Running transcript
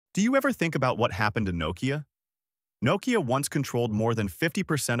Do you ever think about what happened to Nokia? Nokia once controlled more than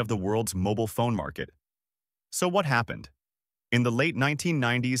 50% of the world's mobile phone market. So what happened? In the late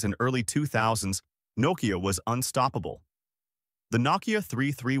 1990s and early 2000s, Nokia was unstoppable. The Nokia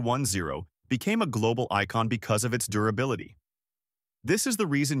 3310 became a global icon because of its durability. This is the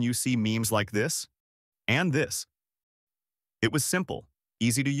reason you see memes like this and this. It was simple,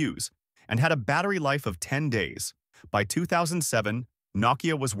 easy to use, and had a battery life of 10 days. By 2007,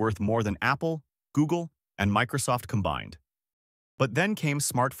 Nokia was worth more than Apple, Google, and Microsoft combined. But then came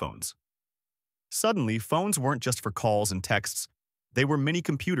smartphones. Suddenly, phones weren't just for calls and texts. They were mini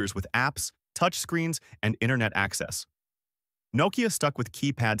computers with apps, touchscreens, and internet access. Nokia stuck with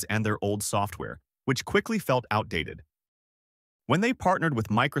keypads and their old software, which quickly felt outdated. When they partnered with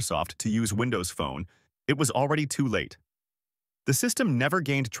Microsoft to use Windows Phone, it was already too late. The system never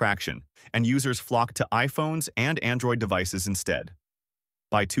gained traction, and users flocked to iPhones and Android devices instead.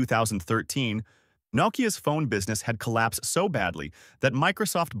 By 2013, Nokia's phone business had collapsed so badly that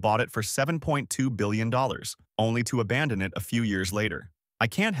Microsoft bought it for $7.2 billion, only to abandon it a few years later. I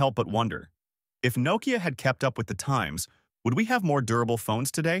can't help but wonder, if Nokia had kept up with the times, would we have more durable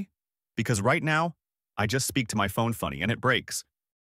phones today? Because right now, I just speak to my phone funny and it breaks.